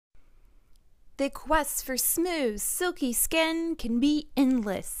The quest for smooth, silky skin can be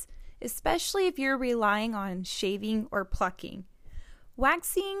endless, especially if you're relying on shaving or plucking.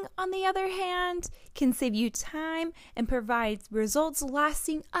 Waxing, on the other hand, can save you time and provides results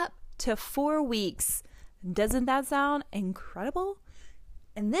lasting up to 4 weeks. Doesn't that sound incredible?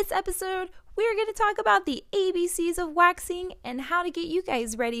 In this episode, we're going to talk about the ABCs of waxing and how to get you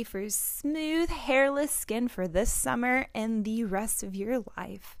guys ready for smooth, hairless skin for this summer and the rest of your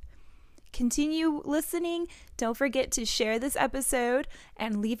life. Continue listening. Don't forget to share this episode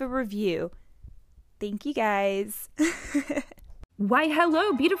and leave a review. Thank you guys. Why,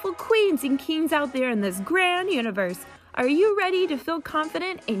 hello, beautiful queens and kings out there in this grand universe. Are you ready to feel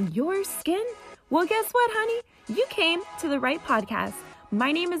confident in your skin? Well, guess what, honey? You came to the right podcast.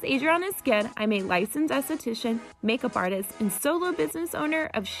 My name is Adriana Sked. I'm a licensed esthetician, makeup artist, and solo business owner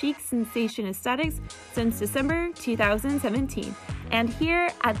of Chic Sensation Aesthetics since December 2017. And here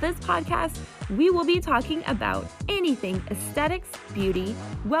at this podcast, we will be talking about anything aesthetics, beauty,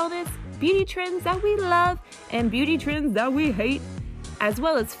 wellness, beauty trends that we love, and beauty trends that we hate, as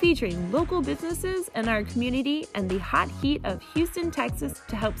well as featuring local businesses in our community and the hot heat of Houston, Texas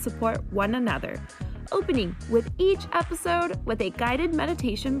to help support one another. Opening with each episode with a guided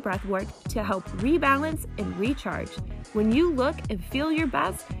meditation breathwork to help rebalance and recharge. When you look and feel your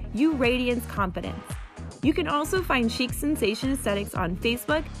best, you radiance confidence. You can also find Chic Sensation Aesthetics on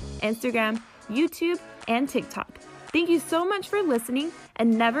Facebook, Instagram, YouTube, and TikTok. Thank you so much for listening,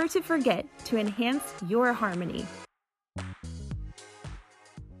 and never to forget to enhance your harmony.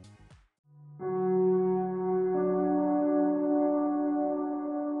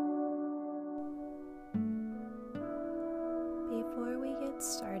 Before we get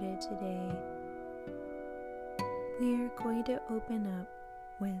started today, we are going to open up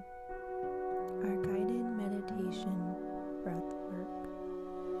with our guided meditation breath work.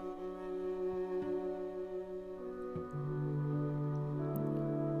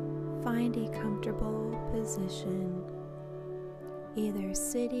 Find a comfortable position, either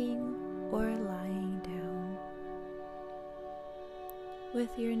sitting or lying down,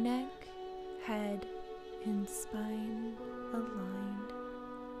 with your neck, head, and spine aligned.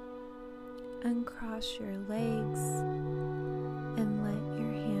 Uncross your legs and let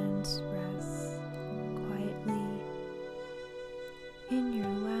your hands rest quietly in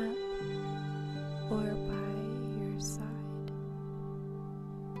your lap or by your side.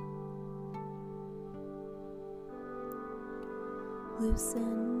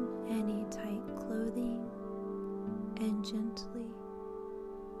 Loosen any tight clothing and gently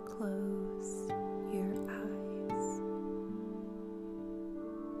close your eyes.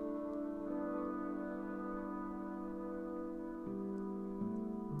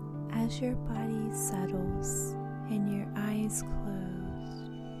 As your body settles and your eyes close,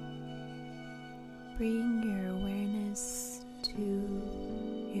 bring your awareness to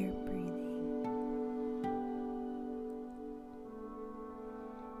your breathing.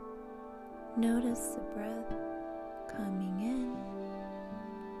 Notice the breath coming in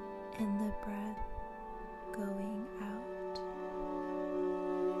and the breath going out.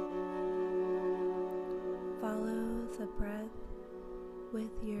 Follow the breath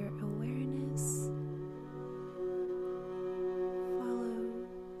with your awareness. Follow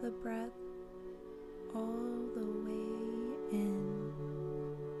the breath all the way in,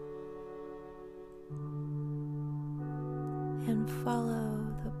 and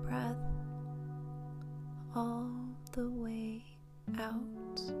follow the breath all the way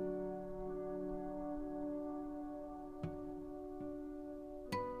out.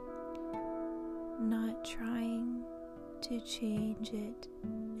 Not trying to change it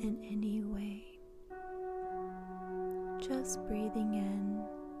in any way. Just breathing in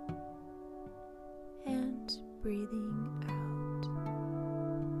and breathing out.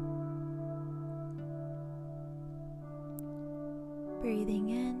 Breathing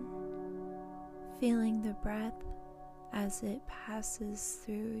in, feeling the breath as it passes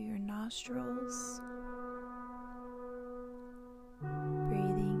through your nostrils.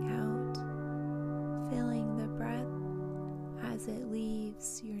 Breathing out, feeling the breath as it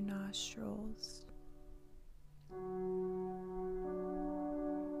leaves your nostrils.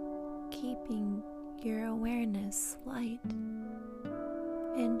 Keeping your awareness light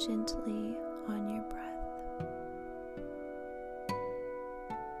and gently on your breath.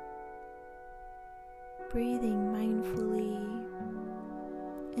 Breathing mindfully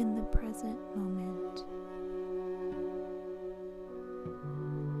in the present moment.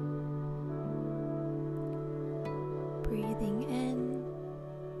 Breathing in,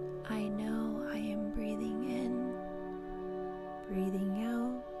 I know I am breathing in. Breathing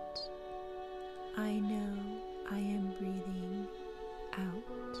out,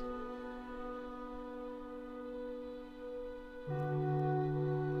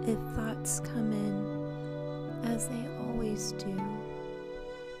 thoughts do.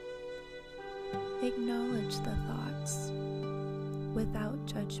 Acknowledge the thoughts without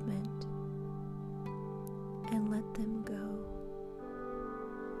judgment and let them go.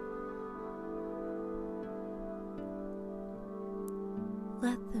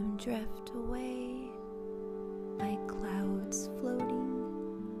 Let them drift away like clouds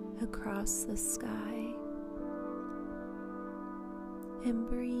floating across the sky, and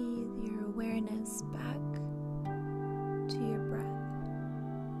breathe your awareness back to your breath,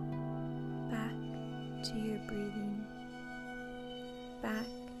 back to your breathing, back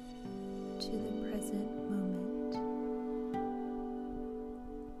to the present moment.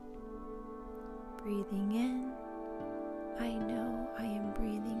 Breathing in, I know I am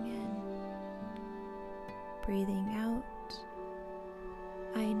breathing in. Breathing out,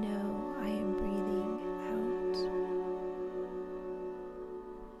 I know I am breathing out.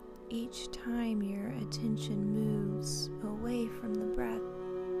 Each time your attention moves away from the breath,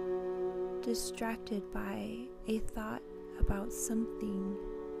 distracted by a thought about something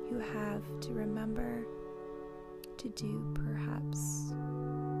you have to remember to do perhaps,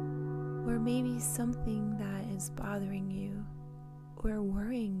 or maybe something that is bothering you or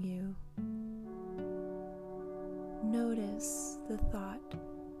worrying you. Notice the thought,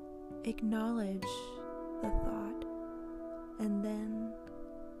 acknowledge the thought, and then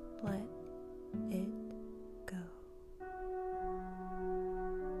let it go.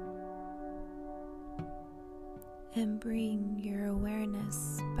 And bring your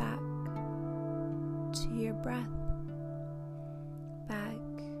awareness back to your breath, back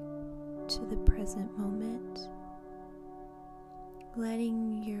to the present moment,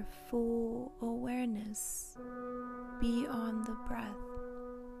 letting your full awareness be on the breath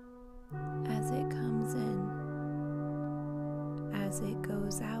as it comes in, as it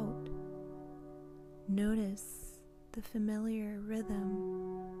goes out. Notice the familiar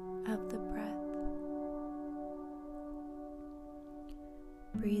rhythm of the breath.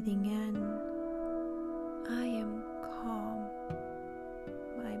 Breathing in, I am calm.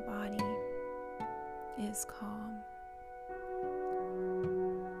 My body is calm.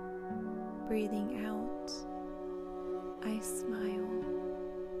 Breathing out, I smile.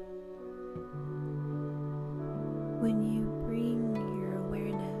 When you bring your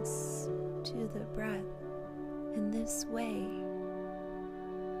awareness to the breath in this way,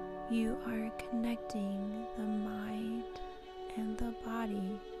 you are connecting the mind and the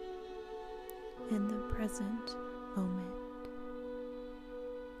body in the present moment.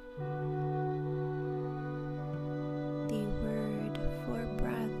 The word for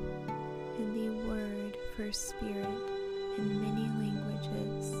breath and the word for spirit in many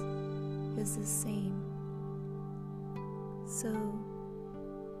languages is the same. So,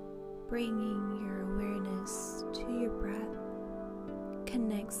 bringing your awareness to your breath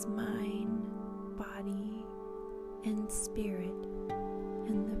connects mind, body, and spirit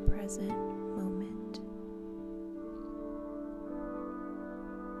in the present moment.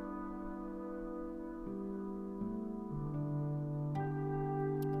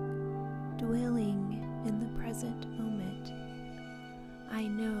 Dwelling in the present moment, I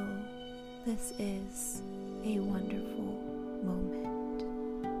know this is a wonderful moment.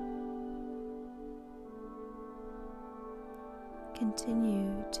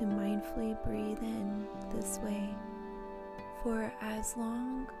 Continue to mindfully breathe in this way for as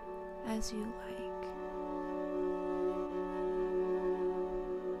long as you like.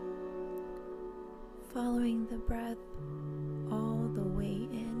 Following the breath all the way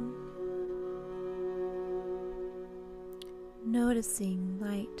in, noticing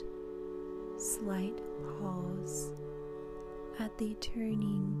slight pause at the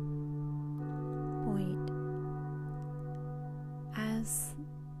turning point as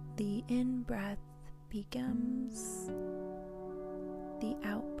the in-breath becomes the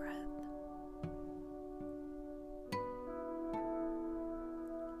out-breath,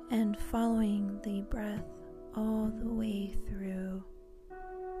 and following the breath all the way through,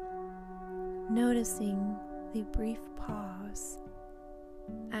 noticing the brief pause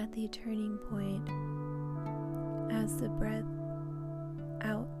at the turning point as the breath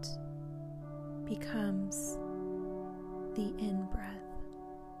out becomes the in-breath.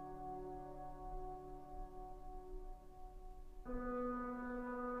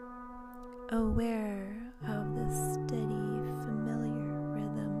 Aware of the steady, familiar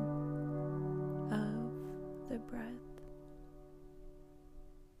rhythm of the breath.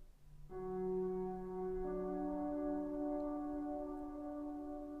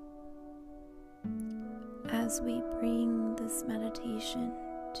 As we bring this meditation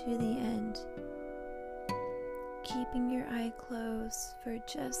to the end, keeping your eye closed for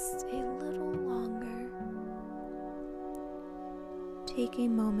just a little longer, take a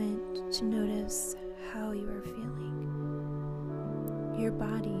moment to notice how you are feeling. Your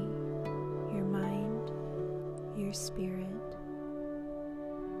body, your mind, your spirit.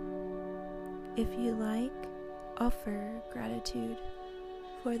 If you like, offer gratitude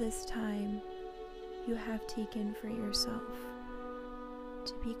for this time you have taken for yourself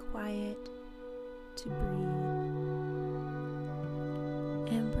to be quiet, to breathe,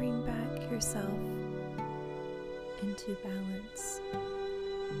 and bring back yourself into balance.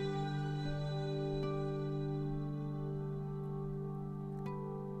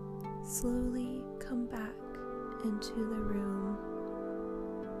 Slowly come back into the room,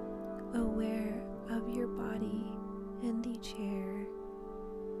 aware of your body in the chair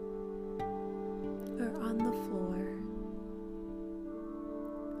or on the floor,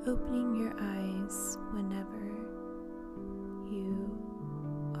 opening your eyes whenever you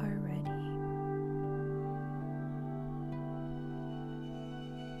are ready.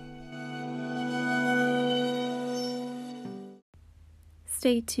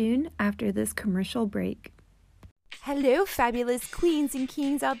 Stay tuned after this commercial break. Hello, fabulous queens and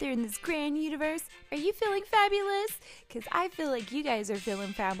kings out there in this grand universe. Are you feeling fabulous? Because I feel like you guys are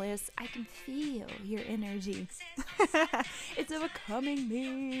feeling fabulous. I can feel your energy. It's overcoming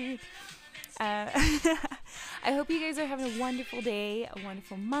me. I hope you guys are having a wonderful day, a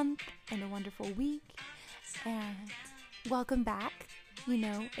wonderful month, and a wonderful week. And welcome back. You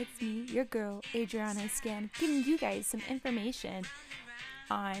know, it's me, your girl, Adriana Scan, giving you guys some information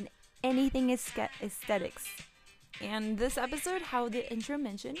on anything aesthetics. And this episode, how the intro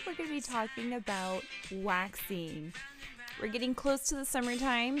mentioned, we're going to be talking about waxing. We're getting close to the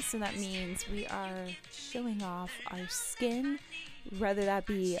summertime, so that means we are showing off our skin, whether that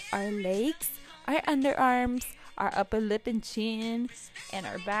be our legs, our underarms, our upper lip and chin, and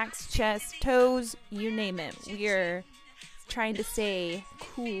our backs, chest, toes, you name it. We're trying to stay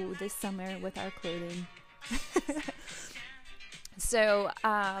cool this summer with our clothing. So,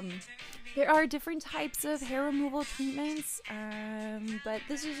 there are different types of hair removal treatments, but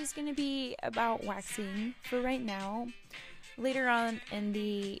this is just going to be about waxing for right now. Later on in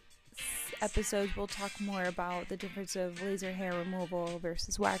the episodes, we'll talk more about the difference of laser hair removal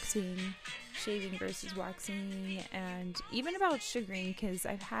versus waxing, shaving versus waxing, and even about sugaring, because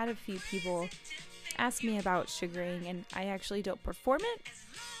I've had a few people ask me about sugaring, and I actually don't perform it.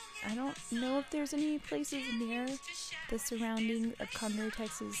 I don't know if there's any places near the surrounding of Conroe,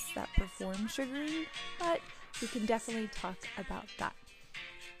 Texas that perform sugaring, but we can definitely talk about that.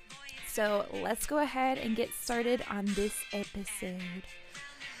 So let's go ahead and get started on this episode.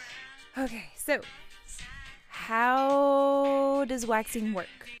 Okay, so how does waxing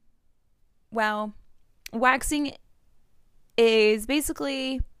work? Well, waxing is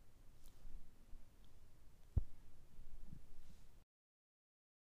basically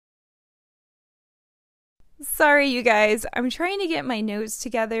sorry, you guys. I'm trying to get my notes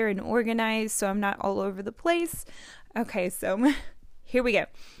together and organized so I'm not all over the place. Okay, so here we go.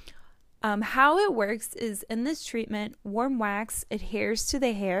 How it works is in this treatment, warm wax adheres to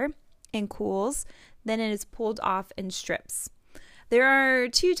the hair and cools. Then it is pulled off in strips. There are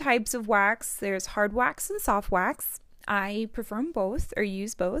two types of wax. There's hard wax and soft wax. I perform both or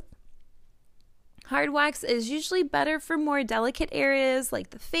use both. Hard wax is usually better for more delicate areas like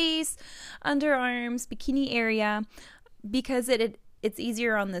the face, underarms, bikini area, because it's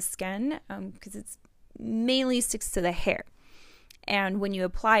easier on the skin because it's mainly sticks to the hair. And when you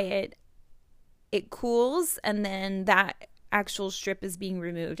apply it, it cools, and then that actual strip is being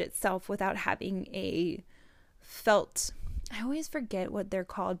removed itself without having a felt. I always forget what they're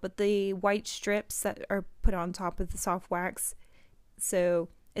called, but the white strips that are put on top of the soft wax. So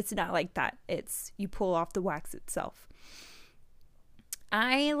it's not like that. It's you pull off the wax itself.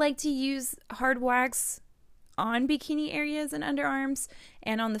 I like to use hard wax on bikini areas and underarms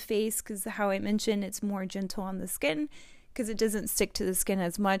and on the face because how I mentioned it's more gentle on the skin because it doesn't stick to the skin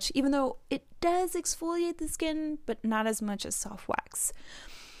as much, even though it does exfoliate the skin, but not as much as soft wax.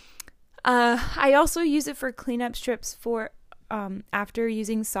 I also use it for cleanup strips for after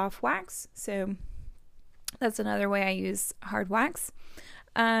using soft wax. So that's another way I use hard wax.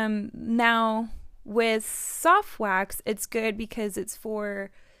 Now with soft wax, it's good because it's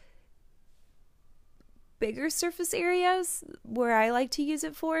for bigger surface areas where I like to use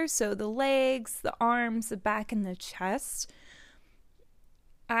it for. So the legs, the arms, the back, and the chest.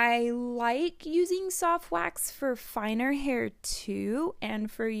 I like using soft wax for finer hair too,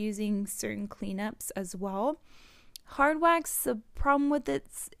 and for using certain cleanups as well. Hard wax, the problem with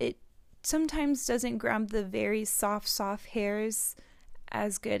it sometimes doesn't grab the very soft hairs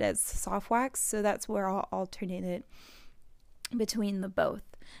as good as soft wax, so that's where I'll alternate it between the both.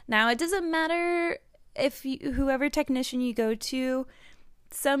 Now, it doesn't matter if whoever technician you go to,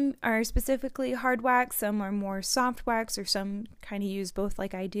 some are specifically hard wax, some are more soft wax, or some kind of use both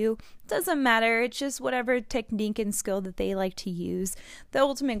like I do. Doesn't matter. It's just whatever technique and skill that they like to use. The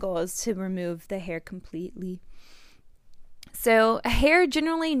ultimate goal is to remove the hair completely. So hair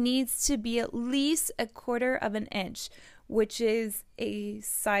generally needs to be at least 1/4 of an inch, which is a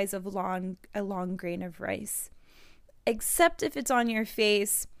size of a long grain of rice. Except if it's on your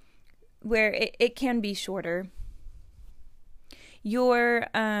face, where it can be shorter. Your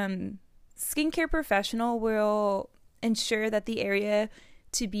skincare professional will ensure that the area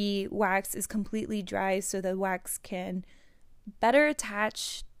to be waxed is completely dry so the wax can better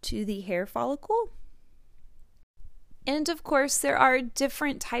attach to the hair follicle. And of course, there are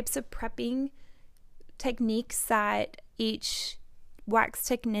different types of prepping techniques that each wax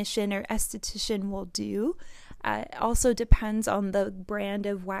technician or esthetician will do. It also depends on the brand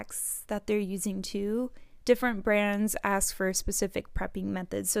of wax that they're using too. Different brands ask for specific prepping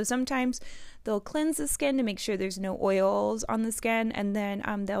methods. So sometimes they'll cleanse the skin to make sure there's no oils on the skin, and then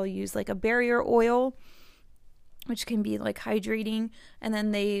they'll use like a barrier oil, which can be like hydrating, and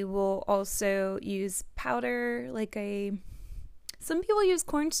then they will also use powder, some people use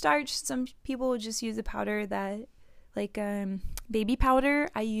cornstarch, some people will just use a powder that baby powder.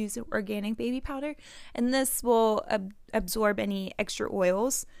 I use organic baby powder, and this will absorb any extra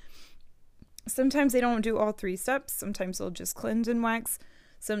oils. Sometimes they don't do all 3 steps. Sometimes they'll just cleanse and wax.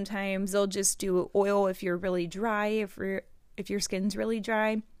 Sometimes they'll just do oil if you're really dry, if your skin's really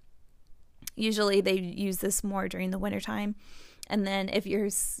dry. Usually they use this more during the wintertime. And then if your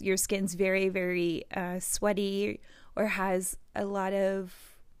skin's very, very sweaty or has a lot of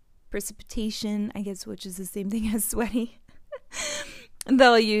precipitation, I guess, which is the same thing as sweaty,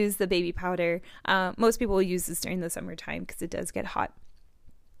 they'll use the baby powder. Most people will use this during the summertime because it does get hot.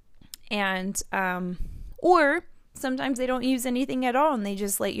 And or sometimes they don't use anything at all and they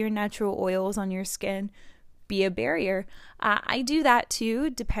just let your natural oils on your skin be a barrier. I do that too,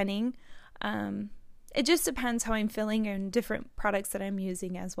 depending. It just depends how I'm feeling and different products that I'm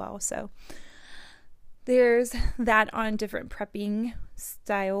using as well. So there's that on different prepping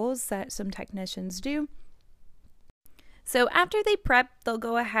styles that some technicians do. So after they prep, they'll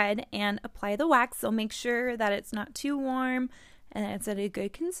go ahead and apply the wax. They'll make sure that it's not too warm and it's at a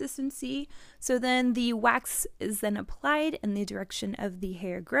good consistency. So then the wax is then applied in the direction of the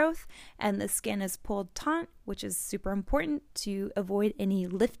hair growth, and the skin is pulled taut, which is super important to avoid any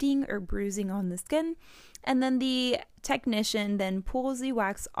lifting or bruising on the skin. And then the technician then pulls the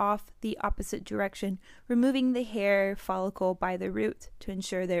wax off the opposite direction, removing the hair follicle by the root to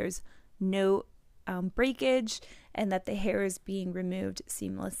ensure there's no breakage and that the hair is being removed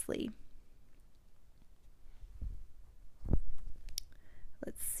seamlessly.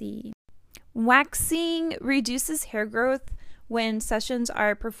 Let's see. Waxing reduces hair growth when sessions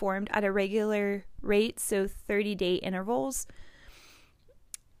are performed at a regular rate, so 30-day intervals.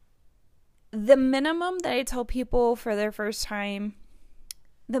 The minimum that I tell people for their first time,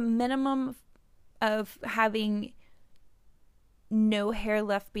 the minimum of having no hair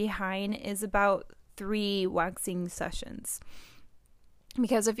left behind is about 3 waxing sessions.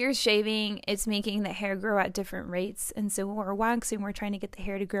 Because if you're shaving, it's making the hair grow at different rates. And so when we're waxing, we're trying to get the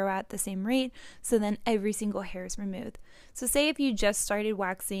hair to grow at the same rate. So then every single hair is removed. So say if you just started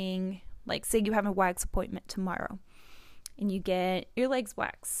waxing, like say you have a wax appointment tomorrow and you get your legs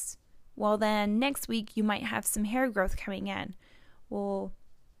waxed. Well, then next week you might have some hair growth coming in. Well,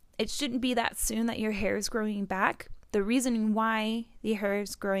 it shouldn't be that soon that your hair is growing back. The reason why the hair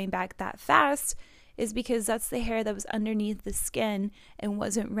is growing back that fast is because that's the hair that was underneath the skin and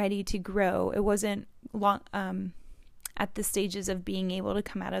wasn't ready to grow. It wasn't long at the stages of being able to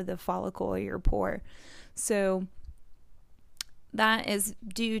come out of the follicle or your pore. So that is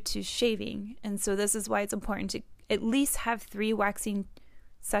due to shaving. And so this is why it's important to at least have 3 waxing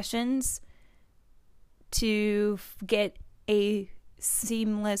sessions to get a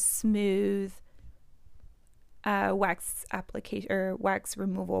seamless, smooth wax application or wax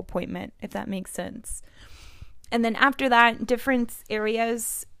removal appointment, if that makes sense. And then after that, different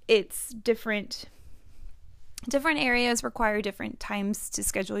areas, it's different areas require different times to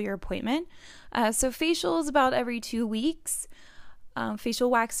schedule your appointment. So facial is about every 2 weeks. Facial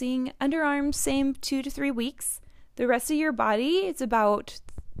waxing, underarms, same 2 to 3 weeks. The rest of your body, it's about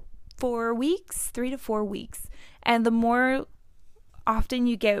 4 weeks, 3 to 4 weeks. And the more often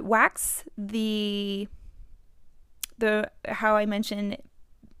you get wax, the how I mentioned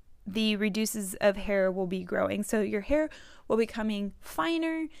the reduces of hair will be growing. So your hair will be becoming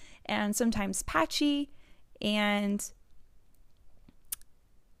finer and sometimes patchy, and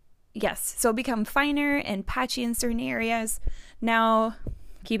yes, so it'll become finer and patchy in certain areas. Now,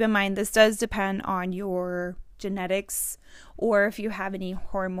 keep in mind, this does depend on your genetics or if you have any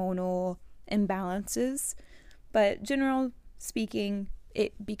hormonal imbalances, but general speaking,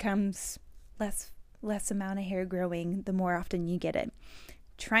 it becomes less amount of hair growing the more often you get it.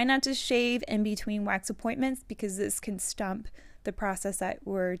 Try not to shave in between wax appointments because this can stump the process that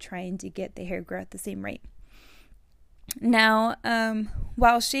we're trying to get the hair grow at the same rate. Now,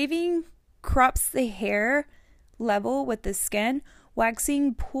 while shaving crops the hair level with the skin,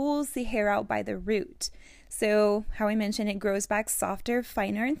 waxing pulls the hair out by the root. So, how I mentioned, it grows back softer,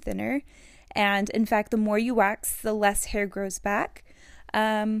 finer, and thinner. And in fact, the more you wax, the less hair grows back.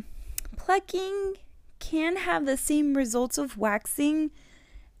 Plucking can have the same results of waxing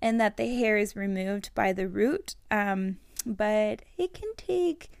in that the hair is removed by the root, but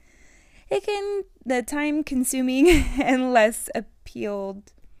the time consuming and less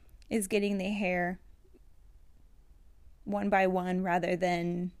appealed is getting the hair one by one rather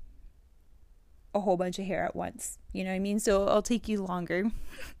than a whole bunch of hair at once. You know what I mean? So it'll take you longer.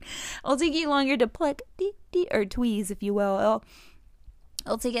 It'll take you longer to pluck or tweeze, if you will.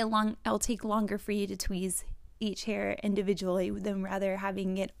 It'll take longer for you to tweeze each hair individually than rather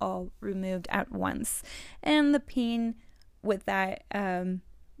having it all removed at once. And the pain with that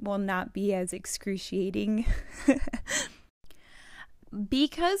will not be as excruciating.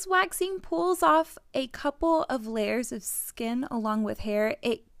 Because waxing pulls off a couple of layers of skin along with hair,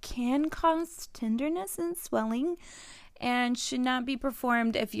 it can cause tenderness and swelling and should not be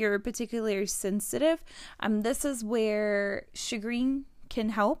performed if you're particularly sensitive. This is where sugaring can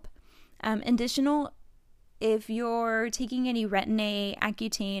help. Additional, if you're taking any Retin-A,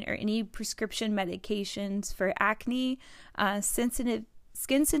 Accutane, or any prescription medications for acne,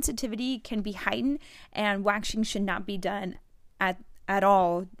 skin sensitivity can be heightened, and waxing should not be done at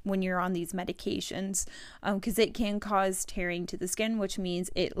all when you're on these medications, because it can cause tearing to the skin, which means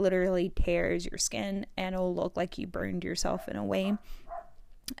it literally tears your skin and it'll look like you burned yourself in a way.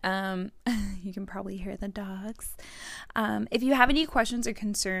 You can probably hear the dogs. If you have any questions or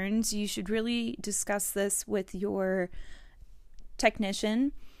concerns, you should really discuss this with your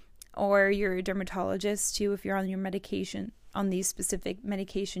technician or your dermatologist too. If you're on your medication, on these specific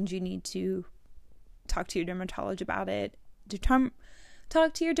medications, you need to talk to your dermatologist about it.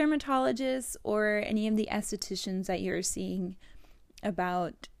 Talk to your dermatologist or any of the estheticians that you're seeing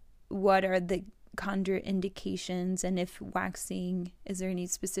about what are the contraindications, and if waxing, is there any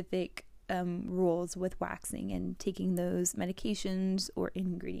specific rules with waxing and taking those medications or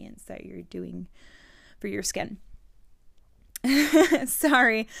ingredients that you're doing for your skin.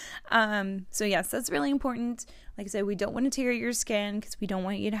 Sorry. So yes, that's really important. Like I said, we don't want to tear your skin because we don't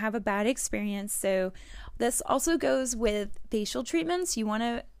want you to have a bad experience. So this also goes with facial treatments. You want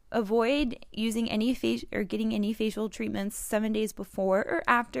to avoid using any getting any facial treatments 7 days before or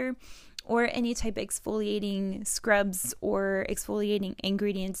after, or any type of exfoliating scrubs or exfoliating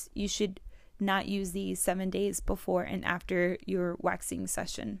ingredients. You should not use these 7 days before and after your waxing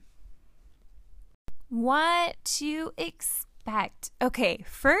session. What to expect? Okay,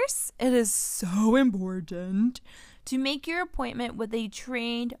 first, it is so important to make your appointment with a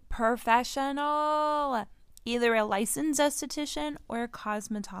trained professional, either a licensed esthetician or a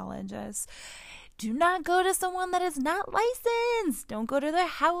cosmetologist. Do not go to someone that is not licensed. Don't go to their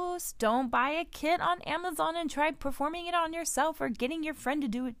house. Don't buy a kit on Amazon and try performing it on yourself or getting your friend to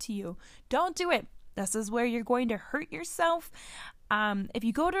do it to you. Don't do it. This is where you're going to hurt yourself. If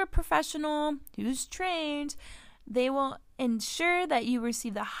you go to a professional who's trained, they will ensure that you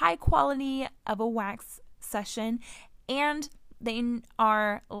receive the high quality of a wax session, and they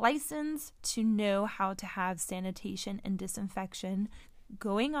are licensed to know how to have sanitation and disinfection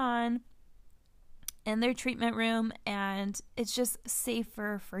going on in their treatment room, and it's just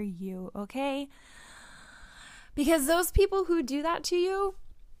safer for you, okay? Because those people who do that to you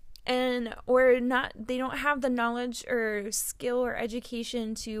they don't have the knowledge or skill or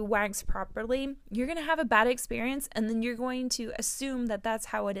education to wax properly, you're going to have a bad experience, and then you're going to assume that that's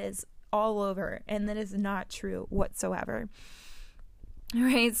how it is all over, and that is not true whatsoever. All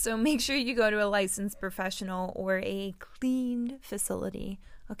right, so make sure you go to a licensed professional or a clean facility,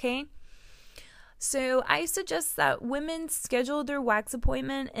 okay? So I suggest that women schedule their wax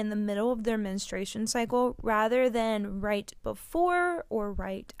appointment in the middle of their menstruation cycle rather than right before or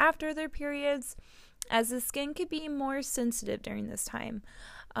right after their periods, as the skin could be more sensitive during this time.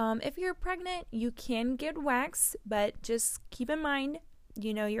 If you're pregnant, you can get wax, but just keep in mind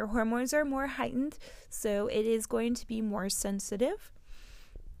your hormones are more heightened, so it is going to be more sensitive.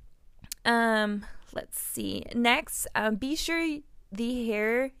 Let's see. Next, be sure the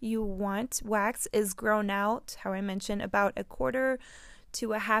hair you want wax is grown out, how I mentioned, about 1/4 to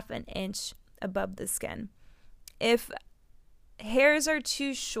 1/2 inch above the skin. If hairs are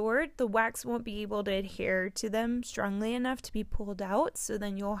too short, the wax won't be able to adhere to them strongly enough to be pulled out, so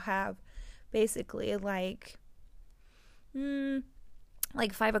then you'll have basically like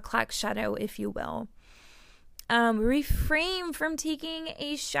 5 o'clock shadow, if you will. Refrain from taking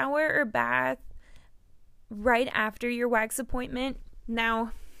a shower or bath right after your wax appointment.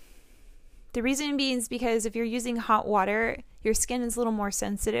 Now, the reason being is because if you're using hot water, your skin is a little more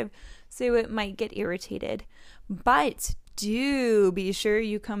sensitive, so it might get irritated. But do be sure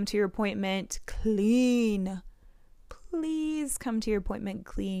you come to your appointment clean. Please come to your appointment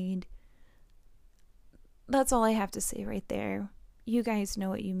cleaned. That's all I have to say right there. You guys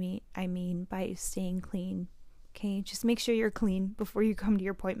know what I mean by staying clean. Okay, just make sure you're clean before you come to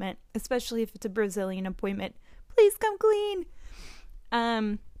your appointment, especially if it's a Brazilian appointment. Please come clean.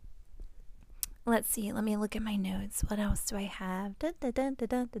 Let's see. Let me look at my notes. What else do I have?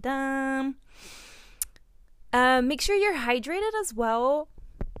 Make sure you're hydrated as well.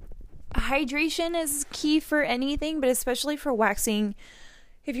 Hydration is key for anything, but especially for waxing.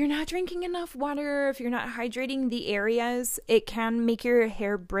 If you're not drinking enough water, if you're not hydrating the areas, it can make your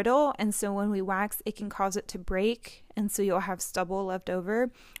hair brittle. And so when we wax, it can cause it to break. And so you'll have stubble left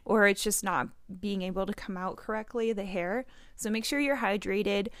over, or it's just not being able to come out correctly, the hair. So make sure you're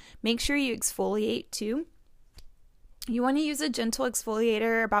hydrated. Make sure you exfoliate too. You want to use a gentle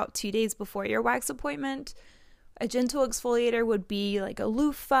exfoliator about 2 days before your wax appointment. A gentle exfoliator would be like a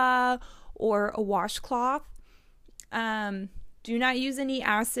loofah or a washcloth. Do not use any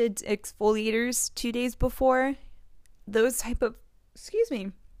acid exfoliators 2 days before. Those type of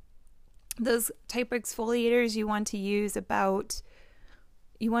exfoliators you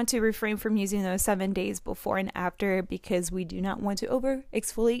want to refrain from using those 7 days before and after, because we do not want to over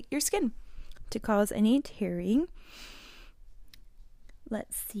exfoliate your skin to cause any tearing.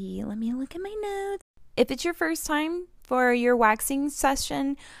 Let's see. Let me look at my notes. If it's your first time for your waxing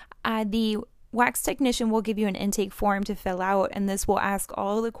session, the wax technician will give you an intake form to fill out, and this will ask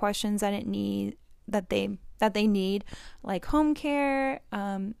all the questions that they need, like home care,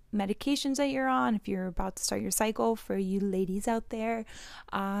 medications that you're on if you're about to start your cycle, for you ladies out there,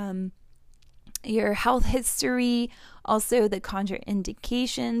 your health history, also the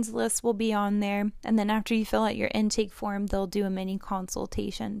contraindications list will be on there. And then after you fill out your intake form, they'll do a mini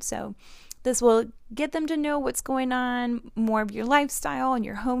consultation. So this will get them to know what's going on, more of your lifestyle and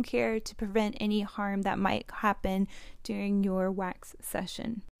your home care, to prevent any harm that might happen during your wax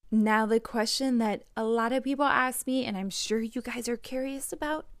session. Now, the question that a lot of people ask me, and I'm sure you guys are curious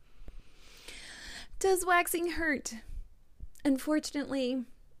about: does waxing hurt? Unfortunately,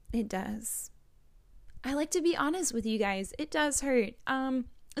 it does. I like to be honest with you guys. It does hurt.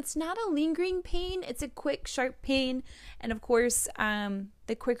 It's not a lingering pain. It's a quick, sharp pain. And of course,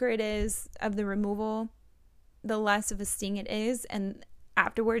 the quicker it is of the removal, the less of a sting it is. And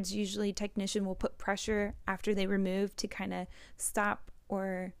afterwards, usually technician will put pressure after they remove to kind of stop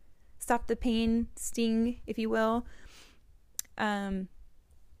the pain, sting, if you will. But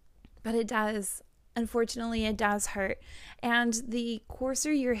it does. Unfortunately, it does hurt. And the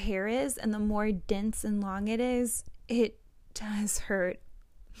coarser your hair is and the more dense and long it is, it does hurt.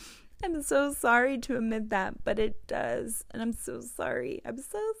 I'm so sorry to admit that, but it does. And I'm so sorry. I'm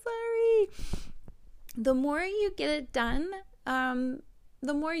so sorry. The more you get it done,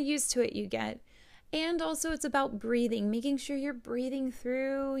 the more used to it you get. And also, it's about breathing, making sure you're breathing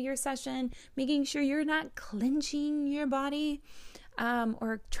through your session, making sure you're not clenching your body,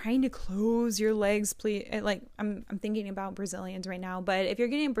 or trying to close your legs. Please, like I'm thinking about Brazilians right now, but if you're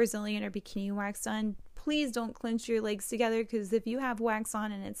getting a Brazilian or bikini wax done, please don't clench your legs together, because if you have wax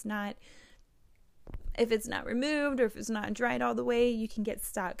on and if it's not removed or if it's not dried all the way, you can get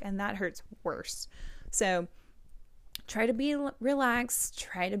stuck, and that hurts worse. So try to be relaxed.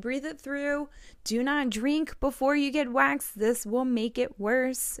 Try to breathe it through. Do not drink before you get waxed. This will make it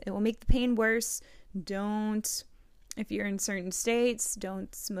worse. It will make the pain worse. If you're in certain states,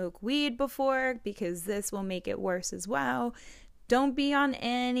 don't smoke weed before, because this will make it worse as well. Don't be on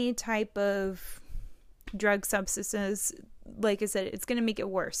any type of drug substances. Like I said, it's going to make it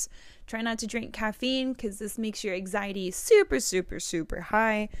worse. Try not to drink caffeine, because this makes your anxiety super, super, super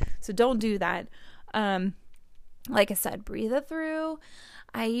high. So don't do that. Like I said, breathe it through.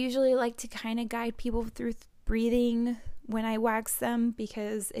 I usually like to kind of guide people through breathing when I wax them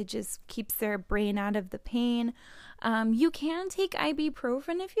because it just keeps their brain out of the pain. You can take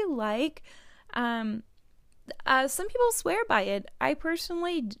ibuprofen if you like. Some people swear by it. I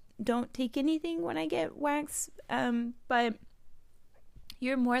personally don't take anything when I get waxed, but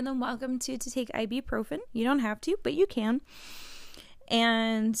you're more than welcome to take ibuprofen. You don't have to, but you can.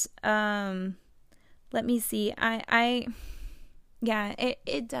 And let me see. Yeah,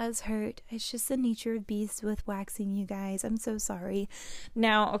 it does hurt. It's just the nature of beasts with waxing, you guys. I'm so sorry.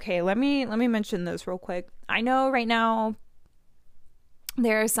 Now, okay, let me mention this real quick. I know right now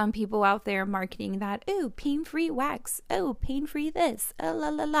there are some people out there marketing that, oh, pain-free wax. Oh, pain-free this. Oh, la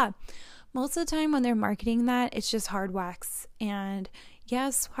la la. Most of the time when they're marketing that, it's just hard wax. And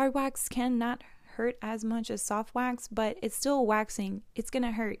yes, hard wax can not hurt as much as soft wax, but it's still waxing. It's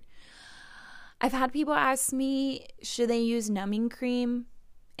gonna hurt. I've had people ask me, should they use numbing cream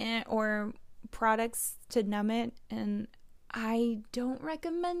or products to numb it? And I don't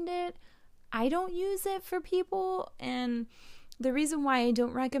recommend it. I don't use it for people. And the reason why I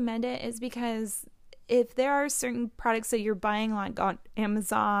don't recommend it is because if there are certain products that you're buying like on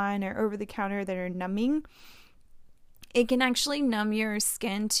Amazon or over the counter that are numbing, it can actually numb your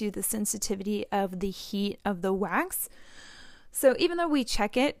skin to the sensitivity of the heat of the wax. So even though we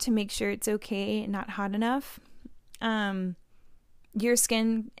check it to make sure it's okay, not hot enough, your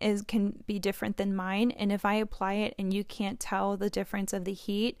skin can be different than mine. And if I apply it and you can't tell the difference of the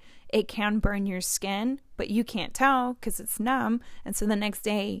heat, it can burn your skin, but you can't tell because it's numb. And so the next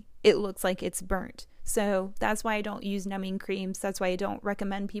day it looks like it's burnt. So that's why I don't use numbing creams. That's why I don't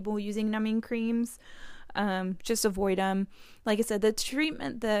recommend people using numbing creams. Just avoid them. Like I said,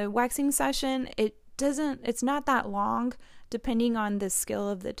 the waxing session, it's not that long, depending on the skill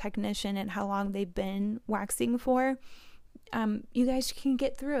of the technician and how long they've been waxing for. You guys can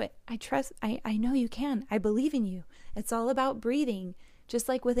get through it. I know you can. I believe in you. It's all about breathing, just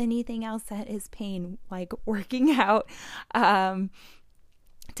like with anything else that is pain, like working out,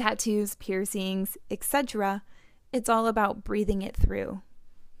 tattoos, piercings, etc. It's all about breathing it through.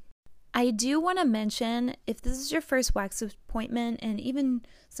 I do want to mention, if this is your first wax appointment, and even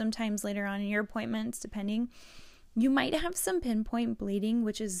sometimes later on in your appointments, depending, you might have some pinpoint bleeding,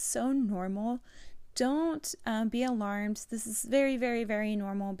 which is so normal. Don't be alarmed. This is very, very, very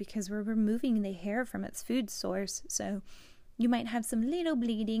normal because we're removing the hair from its food source. So you might have some little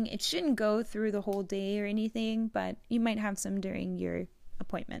bleeding. It shouldn't go through the whole day or anything, but you might have some during your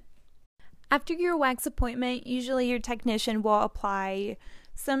appointment. After your wax appointment, usually your technician will apply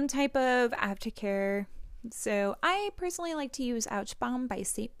some type of aftercare. So I personally like to use Ouch Balm by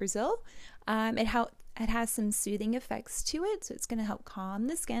St. Brazil. It has some soothing effects to it, so it's going to help calm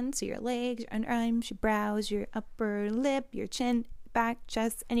the skin. So your legs, your underarms, your brows, your upper lip, your chin, back,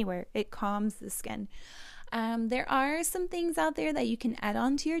 chest, anywhere. It calms the skin. There are some things out there that you can add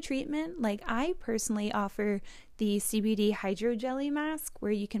on to your treatment. Like I personally offer the CBD Hydro Jelly Mask,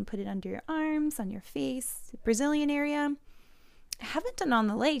 where you can put it under your arms, on your face, Brazilian area. I haven't done on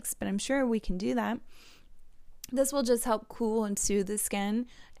the legs, but I'm sure we can do that. This will just help cool and soothe the skin,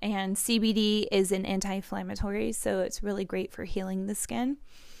 and CBD is an anti-inflammatory, so it's really great for healing the skin.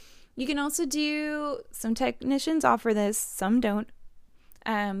 You can also do, some technicians offer this, some don't,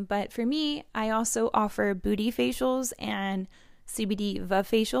 but for me, I also offer booty facials and CBD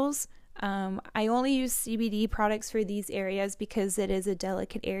facials. I only use CBD products for these areas because it is a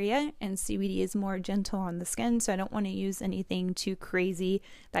delicate area and CBD is more gentle on the skin, so I don't want to use anything too crazy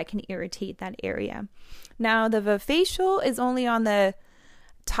that can irritate that area. Now, the facial is only on the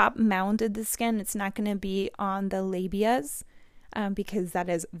top mound of the skin. It's not going to be on the labias because that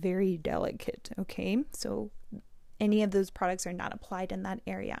is very delicate, okay? So any of those products are not applied in that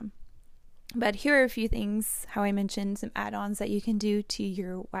area. But here are a few things, how I mentioned, some add-ons that you can do to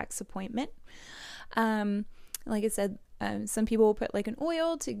your wax appointment. Like I said, some people will put like an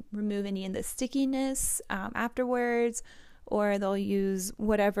oil to remove any of the stickiness afterwards, or they'll use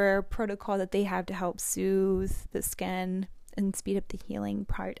whatever protocol that they have to help soothe the skin and speed up the healing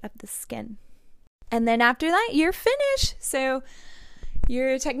part of the skin. And then after that, you're finished. So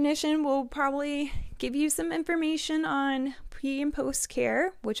your technician will probably give you some information on pre and post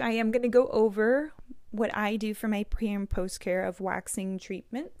care, which I am going to go over what I do for my pre and post care of waxing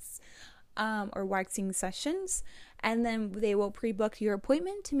treatments or waxing sessions. And then they will pre-book your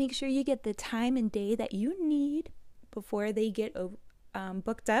appointment to make sure you get the time and day that you need before they get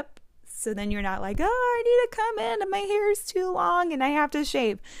booked up. So then you're not like, oh, I need to come in and my hair is too long and I have to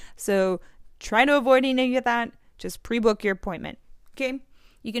shave. So try to avoid any of that. Just pre-book your appointment. Okay?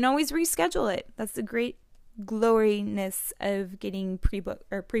 You can always reschedule it. That's the great gloriness of getting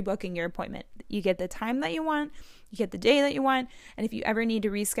pre-booking your appointment. You get the time that you want, you get the day that you want, and if you ever need to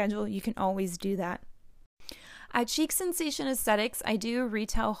reschedule, you can always do that. At Chic Sensation Aesthetics, I do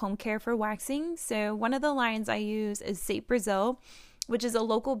retail home care for waxing. So one of the lines I use is Saint Brazil, which is a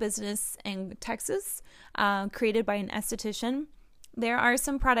local business in Texas, created by an esthetician. There are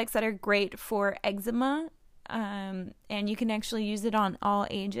some products that are great for eczema, and you can actually use it on all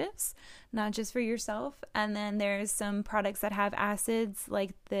ages, not just for yourself. And then there's some products that have acids,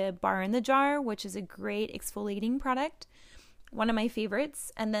 like the Bar in the Jar, which is a great exfoliating product, one of my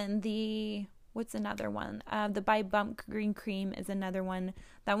favorites. And then what's another one? The By Bump Green Cream is another one.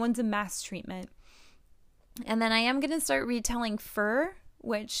 That one's a mass treatment. And then I am going to start retailing fur,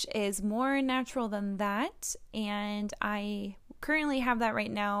 which is more natural than that. And I currently have that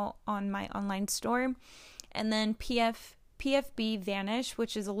right now on my online store. And then PFB Vanish,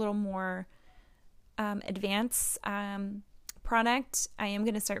 which is a little more advanced product. I am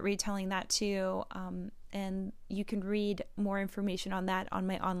going to start retailing that too. And you can read more information on that on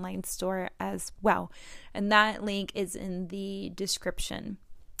my online store as well. And that link is in the description.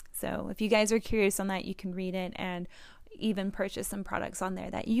 So if you guys are curious on that, you can read it and even purchase some products on there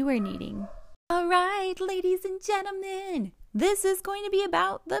that you are needing. All right, ladies and gentlemen, this is going to be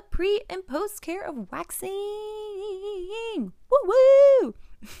about the pre and post care of waxing. Woo woo!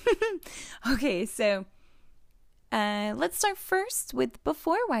 Okay, so let's start first with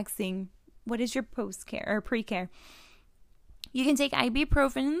before waxing. What is your post care or pre care? You can take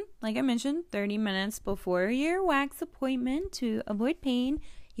ibuprofen, like I mentioned, 30 minutes before your wax appointment to avoid pain.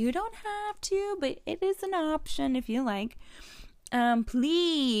 You don't have to, but it is an option if you like.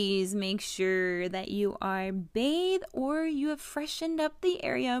 Please make sure that you are bathed or you have freshened up the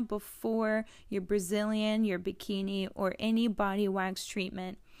area before your Brazilian, your bikini, or any body wax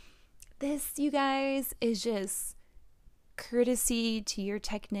treatment. This, you guys, is just courtesy to your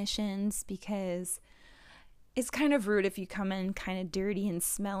technicians, because it's kind of rude if you come in kind of dirty and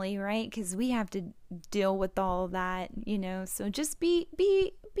smelly, right? Because we have to deal with all that, so just be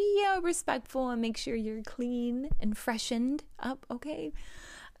respectful and make sure you're clean and freshened up, okay?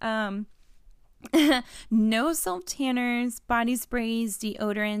 No self-tanners, body sprays,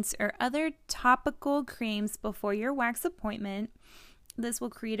 deodorants, or other topical creams before your wax appointment. This will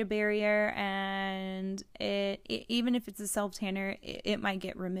create a barrier, and even if it's a self-tanner, it might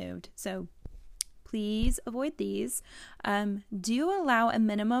get removed. So please avoid these. Do allow a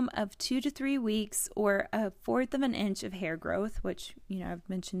minimum of 2 to 3 weeks or 1/4 of an inch of hair growth, which, I've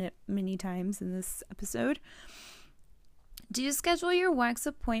mentioned it many times in this episode. Do schedule your wax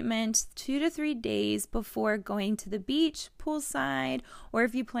appointment 2 to 3 days before going to the beach, poolside, or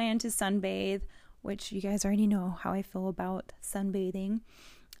if you plan to sunbathe, which you guys already know how I feel about sunbathing.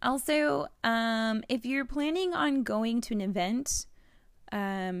 Also, if you're planning on going to an event,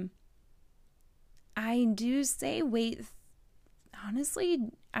 I do say wait.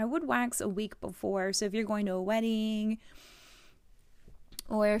 Honestly, I would wax a week before. So if you're going to a wedding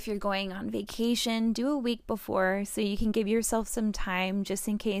or if you're going on vacation, do a week before so you can give yourself some time just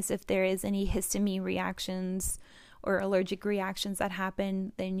in case if there is any histamine reactions or allergic reactions that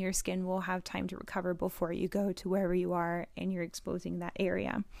happen, then your skin will have time to recover before you go to wherever you are and you're exposing that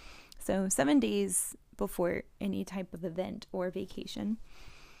area. So 7 days before any type of event or vacation.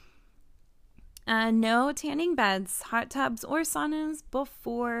 No tanning beds, hot tubs, or saunas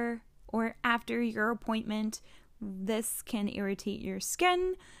before or after your appointment. This can irritate your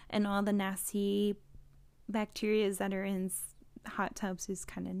skin, and all the nasty bacteria that are in hot tubs is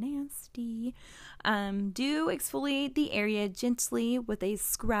kind of nasty. Do exfoliate the area gently with a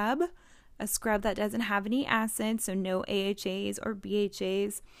scrub that doesn't have any acids, so no AHAs or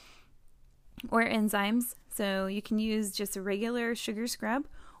BHAs or enzymes. So you can use just a regular sugar scrub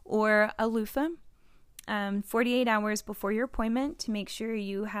or a loofah 48 hours before your appointment to make sure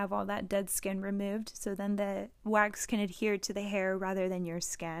you have all that dead skin removed, so then the wax can adhere to the hair rather than your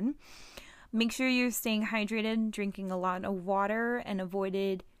skin. Make sure you're staying hydrated, drinking a lot of water, and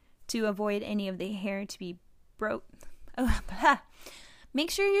avoid any of the hair to be broke. Make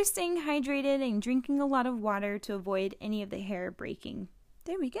sure you're staying hydrated and drinking a lot of water to avoid any of the hair breaking.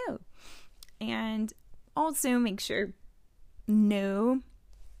 There we go. And also make sure no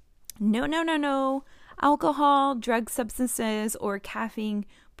alcohol, drug substances, or caffeine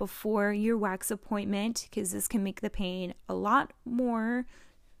before your wax appointment, because this can make the pain a lot more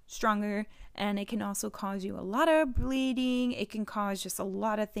stronger, and it can also cause you a lot of bleeding. It can cause just a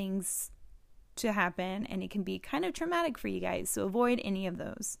lot of things to happen, and it can be kind of traumatic for you guys, so avoid any of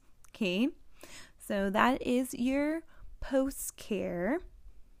those. Okay, so that is your post-care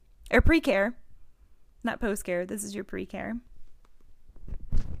or pre-care, not post-care. This is your pre-care.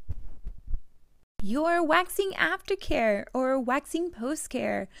 your waxing aftercare or waxing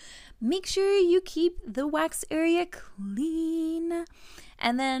post-care. Make sure you keep the wax area clean.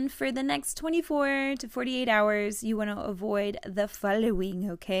 And then for the next 24 to 48 hours, you want to avoid the following,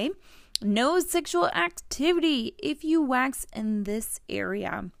 okay? No sexual activity if you wax in this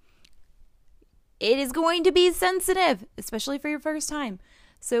area. It is going to be sensitive, especially for your first time.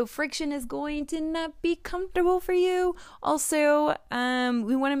 So friction is going to not be comfortable for you. Also,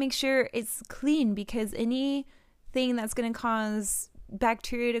 we want to make sure it's clean, because anything that's going to cause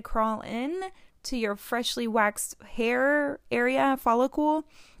bacteria to crawl in to your freshly waxed hair area, follicle,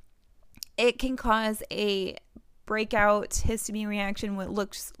 it can cause a breakout histamine reaction, what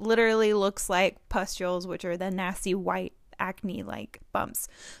literally looks like pustules, which are the nasty white acne-like bumps.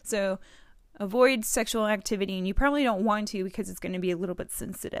 So avoid sexual activity, and you probably don't want to because it's going to be a little bit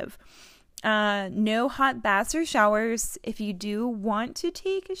sensitive. No hot baths or showers. If you do want to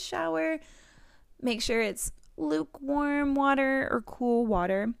take a shower, make sure it's lukewarm water or cool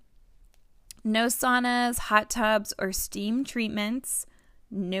water. No saunas, hot tubs, or steam treatments.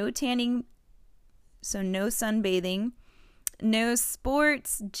 No tanning, so no sunbathing. No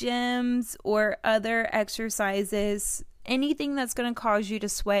sports, gyms, or other exercises. Anything that's going to cause you to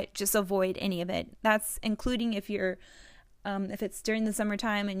sweat, just avoid any of it. That's including if it's during the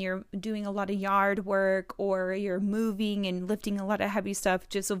summertime and you're doing a lot of yard work, or you're moving and lifting a lot of heavy stuff,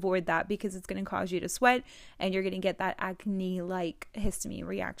 just avoid that, because it's going to cause you to sweat and you're going to get that acne-like histamine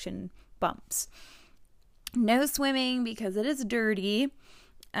reaction bumps. No swimming because it is dirty.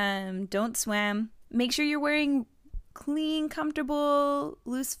 Don't swim. Make sure you're wearing clean, comfortable,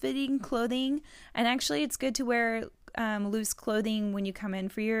 loose-fitting clothing. And actually, it's good to wear loose clothing when you come in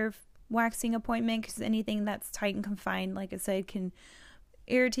for your waxing appointment, because anything that's tight and confined, like I said, can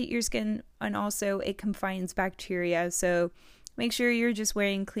irritate your skin, and also it confines bacteria. So make sure you're just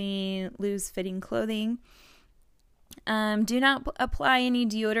wearing clean, loose-fitting clothing. Do not apply any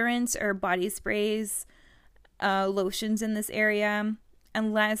deodorants or body sprays, lotions in this area,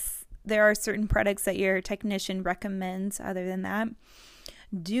 unless there are certain products that your technician recommends. Other than that,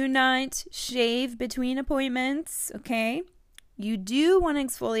 do not shave between appointments, okay? You do want to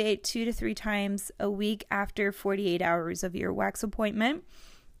exfoliate 2 to 3 times a week after 48 hours of your wax appointment.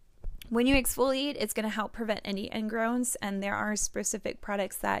 When you exfoliate, it's going to help prevent any ingrowns, and there are specific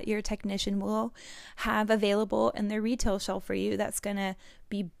products that your technician will have available in their retail shelf for you that's going to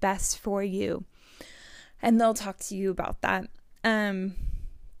be best for you. And they'll talk to you about that.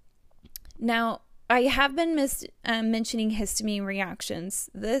 Now, I have been mentioning histamine reactions.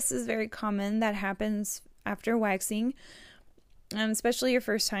 This is very common that happens after waxing, especially your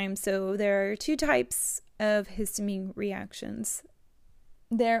first time. So there are 2 types of histamine reactions.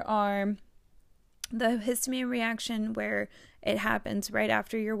 There are the histamine reaction where it happens right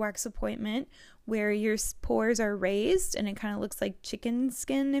after your wax appointment, where your pores are raised and it kind of looks like chicken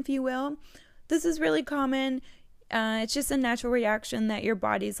skin, if you will. This is really common. It's just a natural reaction that your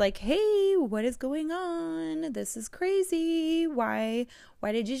body's like, hey, what is going on? This is crazy. Why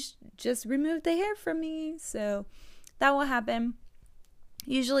did you just remove the hair from me? So that will happen.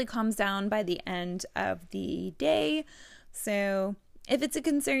 Usually calms down by the end of the day. So if it's a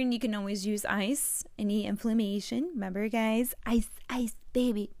concern, you can always use ice. Any inflammation, remember guys, ice,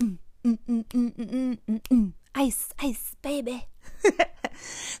 baby. Ice, baby.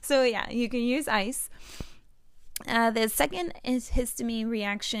 So yeah, you can use ice. The second histamine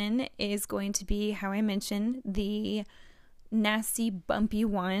reaction is going to be, how I mentioned, the nasty bumpy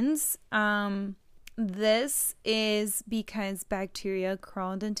ones. This is because bacteria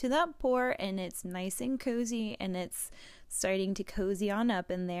crawled into that pore and it's nice and cozy, and it's starting to cozy on up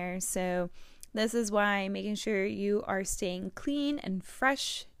in there. So this is why making sure you are staying clean and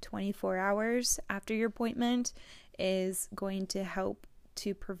fresh 24 hours after your appointment is going to help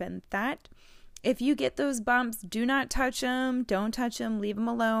to prevent that. If you get those bumps, do not touch them. Don't touch them. Leave them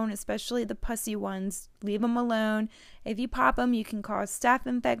alone, especially the pussy ones. Leave them alone. If you pop them, you can cause staph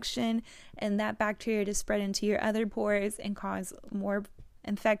infection, and that bacteria to spread into your other pores and cause more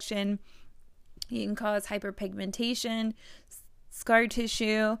infection. You can cause hyperpigmentation, scar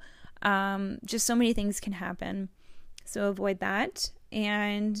tissue. Just so many things can happen. So avoid that.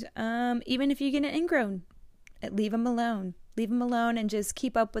 And even if you get an ingrown, leave them alone. Leave them alone and just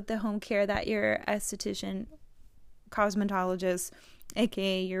keep up with the home care that your esthetician, cosmetologist,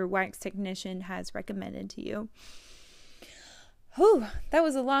 aka your wax technician, has recommended to you. Whew, that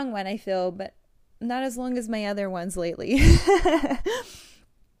was a long one, I feel, but not as long as my other ones lately.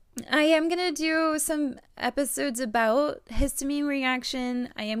 I am going to do some episodes about histamine reaction.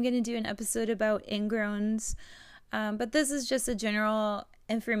 I am going to do an episode about ingrowns, but this is just a general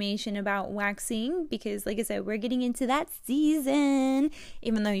information about waxing because, like I said, we're getting into that season,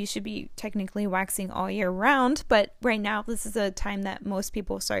 even though you should be technically waxing all year round. But right now, this is a time that most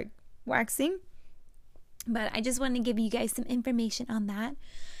people start waxing. But I just want to give you guys some information on that.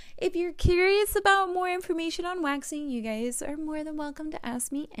 If you're curious about more information on waxing, you guys are more than welcome to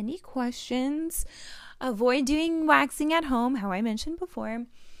ask me any questions. Avoid doing waxing at home, how I mentioned before.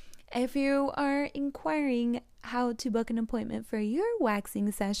 If you are inquiring how to book an appointment for your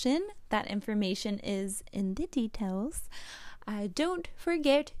waxing session, that information is in the details. Don't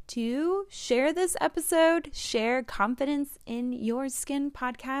forget to share this episode, share Confidence in Your Skin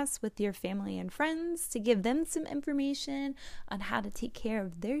podcast with your family and friends to give them some information on how to take care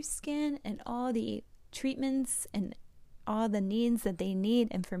of their skin and all the treatments and all the needs that they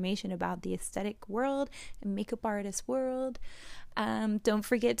need, information about the aesthetic world and makeup artist world. Don't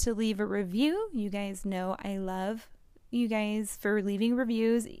forget to leave a review. You guys know I love you guys for leaving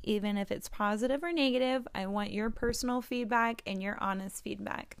reviews, even if it's positive or negative. I want your personal feedback and your honest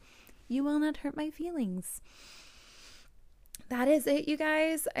feedback. You will not hurt my feelings. That is it, you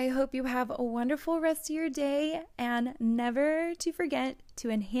guys. I hope you have a wonderful rest of your day, and never to forget to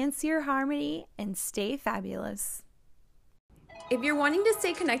enhance your harmony and stay fabulous. If you're wanting to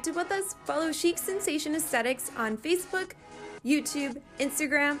stay connected with us, follow Chic Sensation Aesthetics on Facebook, YouTube,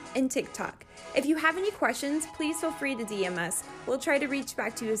 Instagram, and TikTok. If you have any questions, please feel free to DM us. We'll try to reach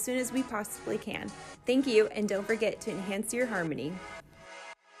back to you as soon as we possibly can. Thank you, and don't forget to enhance your harmony.